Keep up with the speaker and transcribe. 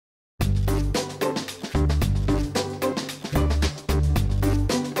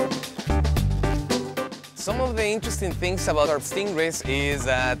Some of the interesting things about our stingrays is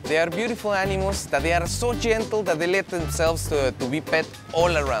that they are beautiful animals, that they are so gentle that they let themselves to be pet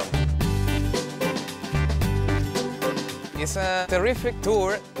all around. It's a terrific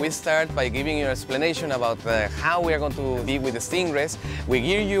tour. We start by giving you an explanation about how we are going to be with the stingrays. We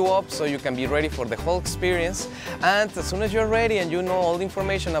gear you up so you can be ready for the whole experience. And as soon as you're ready and you know all the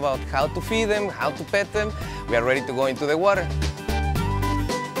information about how to feed them, how to pet them, we are ready to go into the water.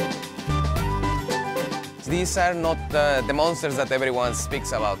 These are not the monsters that everyone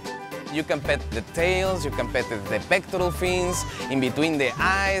speaks about. You can pet the tails, you can pet the pectoral fins, in between the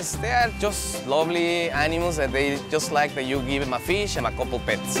eyes. They are just lovely animals that they just like that you give them a fish and a couple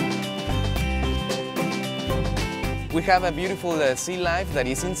pets. We have a beautiful sea life that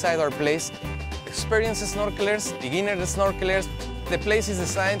is inside our place. Experienced snorkelers, beginner snorkelers. The place is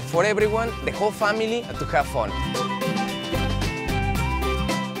designed for everyone, the whole family, to have fun.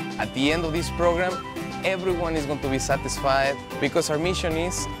 At the end of this program, everyone is going to be satisfied because our mission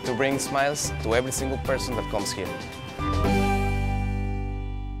is to bring smiles to every single person that comes here.